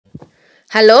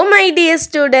Hello my dear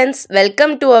students,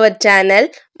 welcome to our channel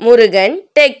Murugan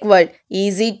Tech World.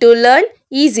 Easy to learn,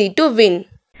 easy to win.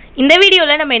 இந்த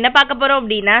வீடியோல நம்ம என்ன பார்க்க போறோம்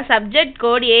அப்படினா subject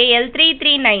code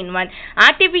AL3391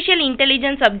 artificial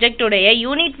intelligence subject உடைய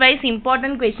unit wise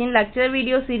important question lecture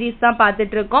video series தான்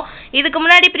பார்த்துட்டு இருக்கோம். இதுக்கு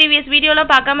முன்னாடி previous வீடியோல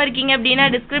பார்க்காம இருக்கீங்க அப்படினா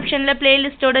டிஸ்கிரிப்ஷன்ல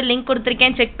பிளேலிஸ்டோட லிங்க்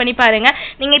கொடுத்திருக்கேன், செக் பண்ணி பாருங்க.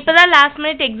 நீங்க இப்பதான் லாஸ்ட்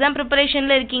மினிட் எக்ஸாம்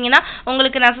ப்ரிப்பரேஷன்ல இருக்கீங்கனா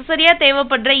உங்களுக்கு நெசசரியா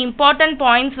தேவைப்படுற இம்பார்ட்டன்ட்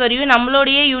பாயிண்ட்ஸ் வரையும்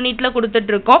நம்மளுடைய யூனிட்ல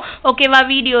கொடுத்துட்டு இருக்கோம். ஓகேவா?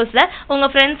 வீடியோஸ்ல உங்க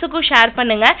ஃப்ரெண்ட்ஸுக்கு ஷேர்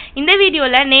பண்ணுங்க. இந்த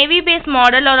வீடியோல navy base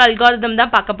model R algorithm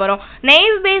தான் பார்க்க போறோம்.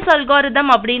 நேவி பேஸ் algorithm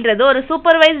அப்படின்றது ஒரு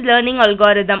supervised learning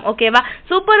algorithm. ஓகேவா?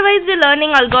 supervised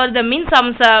learning algorithm means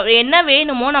என்ன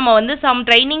வேணுமோ நம்ம வந்து some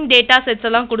training data sets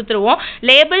எல்லாம் கொடுத்துருவோம்.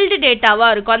 labeled dataவா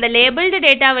இருக்கும். அந்த labeled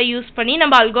dataவை யூஸ் பண்ணி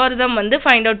நம்ம algorithm வந்து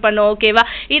find out பண்ணுவோம். ஓகேவா?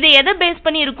 இது எதை பேஸ்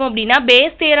பண்ணி இருக்கும் அப்படின்னா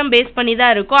பேஸ் தியரம் பேஸ் பண்ணி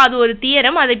தான் இருக்கும். அது ஒரு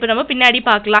தியரம், அதை இப்போ நம்ம பின்னாடி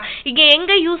பார்க்கலாம். இங்க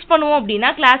எங்க யூஸ் பண்ணுவோம்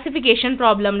அப்படின்னா கிளாசிஃபிகேஷன்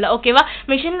ப்ராப்ளம்ல. ஓகேவா?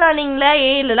 மிஷின் லேர்னிங்ல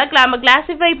ஏஐல நம்ம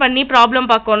கிளாசிஃபை பண்ணி ப்ராப்ளம்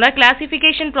பார்க்கணும்னா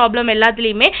கிளாசிஃபிகேஷன் ப்ராப்ளம்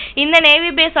எல்லாத்துலயுமே இந்த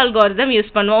நேவி பேஸ் algorithm use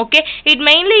பண்ணுவோம். Okay, it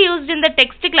mainly used in the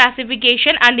text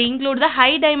classification and include the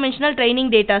high dimensional training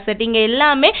data set. இங்க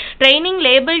எல்லாமே training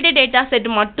labeled data set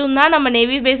மட்டும் தான் நம்ம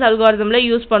நேவி பேஸ் algorithmல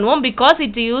யூஸ் பண்ணுவோம் because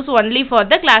it use only for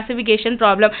the classification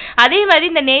problem. அதே மாதிரி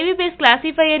இந்த navy base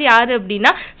classifier யாரு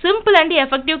அப்படின்னா simple and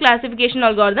effective classification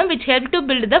algorithm which help to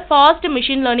build the fast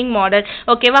machine learning model.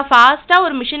 ஓகேவா? ஃபாஸ்டா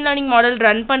ஒரு machine learning model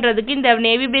ரன் பண்றதுக்கு இந்த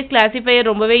நேவி பேஸ் classifier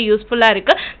ரொம்பவே யூஸ்ஃபுல்லா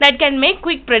இருக்கு. that can make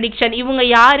quick prediction. இவங்க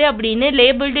யாரு அப்படின்னு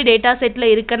labeled டேட்டா செட்ல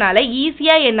இருக்கனால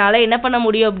ஈஸியா என்னால என்ன பண்ண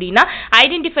முடியும் அப்படினா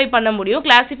ஐடென்டிஃபை பண்ண முடியும்,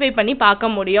 கிளாசிஃபை பண்ணி பார்க்க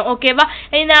முடியும். ஓகேவா?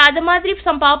 அது மாதிரி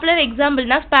some popular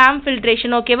exampleனா ஸ்பாம்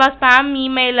ஃபில்ட்ரேஷன். ஓகேவா? ஸ்பாம்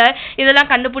இமெயில் இதெல்லாம்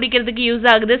கண்டுபிடிக்கிறதுக்கு யூஸ்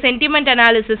ஆகுது. சென்டிமென்ட்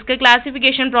அனாலிசிஸ்க்கு,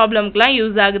 கிளாசிஃபிகேஷன் ப்ராப்ளம்க்குலாம்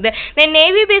யூஸ் ஆகுது. தென்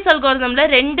நேவி பேஸ் அல்காரிதம்ல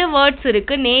ரெண்டு வேர்ட்ஸ்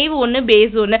இருக்கு, நேவ் ஒன்னு,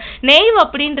 பேஸ் ஒன்னு. நேவ்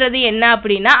அப்படின்றது என்ன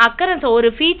அப்படின்னா அக்கரன்ஸ்,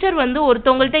 ஒரு ஃபீச்சர் வந்து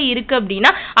ஒருத்தவங்கள்ட்ட இருக்கு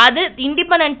அப்படின்னா அது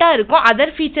இண்டிபெண்டன்ட்டா இருக்கும்,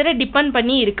 அதர் ஃபீச்சரை டிபெண்ட்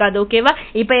பண்ணி இருக்காது. ஓகேவா?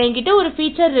 இப்போ என்கிட்ட ஒரு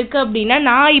ஃபீச்சர் இருக்கு அப்படின்னா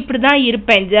நான் இப்படிதான்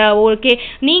இருப்பேன், ஓகே,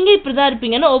 நீங்க இப்படிதான்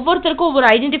இருப்பீங்கன்னு ஒவ்வொருத்தருக்கும் ஒவ்வொரு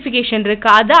ஐடென்டிஃபிகேஷன் இருக்கு.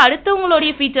 அது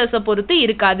அடுத்தவங்களுடைய ஃபீச்சர்ஸை பொறுத்து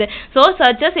இருக்காது. ஸோ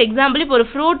சச் அஸ் எக்ஸாம்பிள், இப்போ ஒரு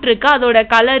ஃப்ரூட் இருக்கு, அதோட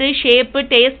கலரு, ஷேப்பு,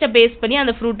 டேஸ்ட்டை பேஸ் பண்ணி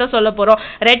அந்த ஃப்ரூட்டை சொல்ல போறோம்.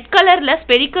 ரெட் கலர்ல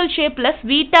ஸ்பெரிக்கல் ஷேப்ல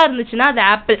ஸ்வீட்டா இருந்துச்சுன்னா அது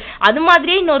ஆப்பிள். அது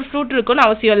மாதிரியே இன்னொரு ஃப்ரூட் இருக்குன்னு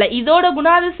அவசியம் இல்லை. இதோட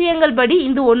குணாதிசயங்கள் படி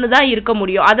இந்த ஒண்ணுதான் இருக்க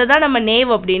முடியும். அதை தான் நம்ம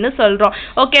நேவ் அப்படின்னு சொல்றோம்.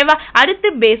 ஓகேவா?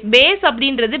 அடுத்து பேஸ். பேஸ்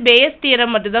அப்படின்றது பேஸ்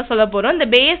தியரம் மட்டும் தான் சொல்ல போறோம். இந்த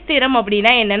பேஸ் தியரம்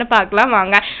அப்படின்னா என்னன்னு பார்க்கலாம்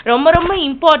வாங்க. ரொம்ப ரொம்ப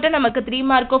இம்பார்ட்டன்ட், நமக்கு 3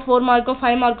 மார்க்கோ 4 மார்க்கோ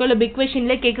 5 மார்க்கோ இல்ல பிக்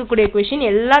क्वेश्चनல கேட்கக்கூடிய क्वेश्चन,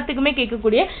 எல்லாத்துக்குமே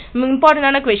கேட்கக்கூடிய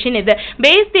இம்பார்ட்டன்டான क्वेश्चन இது.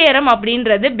 பேஸ் தியரம்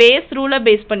அப்படின்றது பேஸ் ரூலை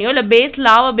பேஸ் பண்ணியோ இல்ல பேஸ்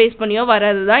லாவை பேஸ் பண்ணியோ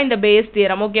வரதுதான் இந்த பேஸ்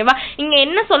தியரம். ஓகேவா? இங்க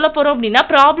என்ன சொல்ல போறோம் அப்படின்னா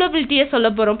ப்ராபபிலிட்டியை சொல்ல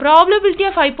போறோம். ப்ராபபிலிட்டி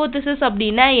ஆஃப் ஹைபோதசிஸ்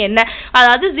அப்படின்னா என்ன?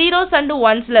 அதாவது 0s and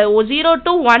 1sல 0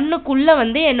 to 1க்குள்ள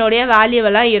வந்து என்னுடைய வேல்யூ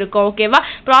எல்லாம் இருக்கும். ஓகேவா?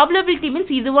 ப்ராபபிலிட்டி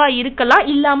மீன்ஸ் இதுவா இருக்கலாம்,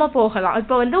 இல்லாம போகலாம்.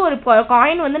 இப்போ வந்து ஒரு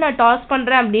காயின் வந்து நான் டாஸ்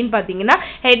பண்றேன் அப்படின்னு பாத்தீங்கன்னா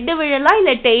ஹெட் விழலாம்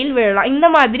இல்ல டெயில் விழலாம். இந்த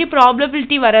மாதிரி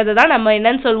ப்ராபபிலிட்டி வரதை தான் நம்ம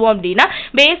என்னன்னு சொல்லுவோம் அப்படின்னா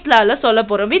பேஸ் லால சொல்ல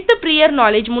போறோம். வித் ப்ரியர்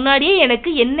நாலேஜ், முன்னாடியே எனக்கு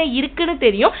என்ன இருக்குன்னு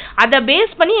தெரியும், அதை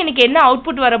பேஸ் பண்ணி எனக்கு என்ன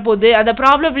அவுட்புட் வரப்போகுது, அந்த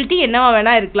ப்ராபபிலிட்டி என்னவா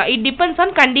வேணா இருக்கலாம். It depends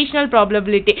on conditional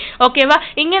probability. ஓகேவா?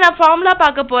 இங்க நான் ஃபார்முலா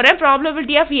பார்க்க போறேன்.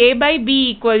 Probability of A by B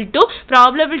equal to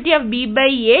probability of B by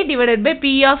A divided by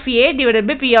P of A divided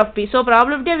by P of P. So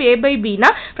probability of A by B னா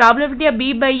probability of B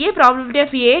by A probability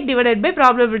of A divided by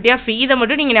probability of P. இதை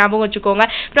மட்டும் நீங்க ஞாபகம் வச்சுக்கோங்க.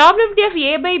 probability of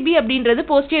A by B அப்படின்றது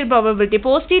posterior probability.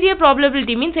 posterior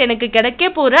probability means எனக்கு கிடைக்க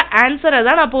போற ஆன்சரை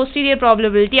தான் நான் posterior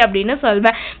probability அப்படின்னு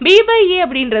சொல்வேன். B by A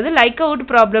அப்படின்றது likelihood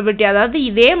probability. அதாவது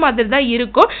இதே மாதிரி தான்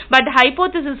இருக்கும், பட்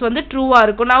ஹைபோதசிஸ் வந்து ட்ரூவா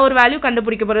இருக்கும். நான் ஒரு வேல்யூ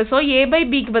கண்டுபிடிக்க போறேன். ஸோ A by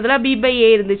B க்கு பதிலா B by A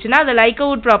இருந்துச்சுன்னா அது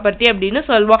likelihood property அப்படின்னு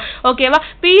சொல்வோம். ஓகேவா?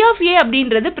 P of A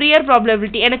அப்படின்றது prior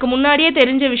probability. எனக்கு முன்னாடியே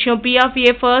தெரிஞ்ச விஷயம். P of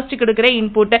A ஃபர்ஸ்ட் கிடைக்கிற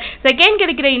இன்புட், செகண்ட்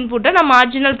கிடைக்கிற இன்புட்டை நான்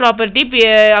மார்ஜினல் ப்ராப்பர்ட்டி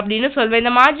அப்படின்னு சொல்வேன்.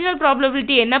 இந்த மார்ஜினல்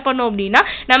ப்ராபபிலிட்டி என்ன பண்ணும் அப்படின்னா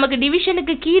நமக்கு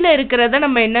டிவிஷனுக்கு கீழே இருக்கிறத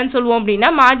நம்ம என்னன்னு சொல்லுவோம் அப்படின்னா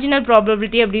மார்ஜினல்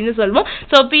ப்ராபபிலிட்டி அப்படின்னு சொல்லுவோம்.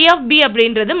 ஸோ P of B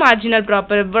அப்படின்றது marginal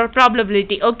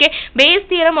probability. Okay, base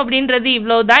theorem அப்படின்றது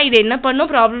இவ்வளவுதான். இது என்ன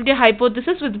பண்ணும்? Probability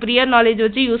hypothesis with prior knowledge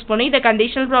வச்சு யூஸ் பண்ணும். இதை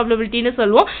கண்டிஷனல் ப்ராபபிலிட்டின்னு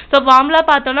சொல்லுவோம். ஸோ ஃபார்முலா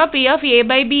பார்த்தோம்னா P of A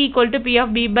by B equal to P of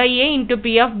B by A into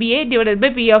P of B A divided by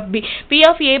P of B. P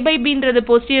of A by B ன்றது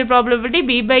posterior probability,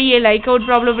 B by A likelihood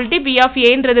probability, P of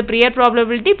A ன்றது prior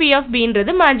probability, P of B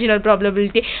ன்றது marginal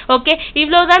probability. Okay,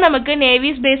 இவ்வளவுதான் நமக்கு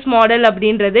navies base model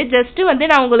அப்படின்றது. Just வந்து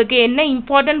நான் உங்களுக்கு என்ன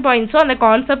இம்பார்ட்டன்ட் பாயிண்ட்ஸோ அந்த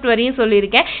கான்செப்ட் வரையும்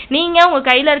சொல்லியிருக்கேன். நீங்க உங்க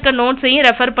கையில இருக்க நோட்ஸையும்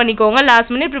ரெஃபர் பண்ணிக்கோங்க.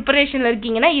 லாஸ்ட் மினிட் ப்ரிப்பரேஷன்ல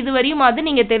இருக்கீங்கன்னா இது வரையும் அது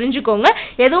நீங்க தெரிஞ்சுக்கோங்க.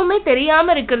 எதுவுமே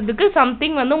தெரியாம இருக்கிறதுக்கு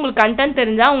சம்திங் வந்து உங்களுக்கு கண்டென்ட்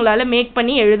தெரிஞ்சா உங்களால மேக்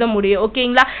பண்ணி எழுத முடியும்.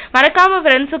 ஓகேங்களா? மறக்காம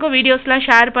ஃப்ரெண்ட்ஸுக்கும் வீடியோஸ்லாம்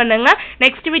ஷேர் பண்ணுங்க.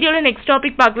 நெக்ஸ்ட் வீடியோல நெக்ஸ்ட்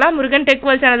டாபிக் பார்க்கலாம். முருகன் டெக்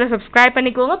வேர்ல்ட் சேனலை சப்ஸ்கிரைப்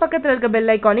பண்ணிக்கோங்க. பக்கத்துல இருக்க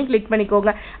பெல் ஐகானை கிளிக்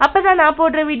பண்ணிக்கோங்க. அப்பதான் நான்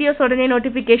போடுற வீடியோஸ் உடனே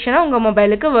நோட்டிபிகேஷனா உங்க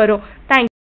மொபைலுக்கு வரும். தேங்க்யூ.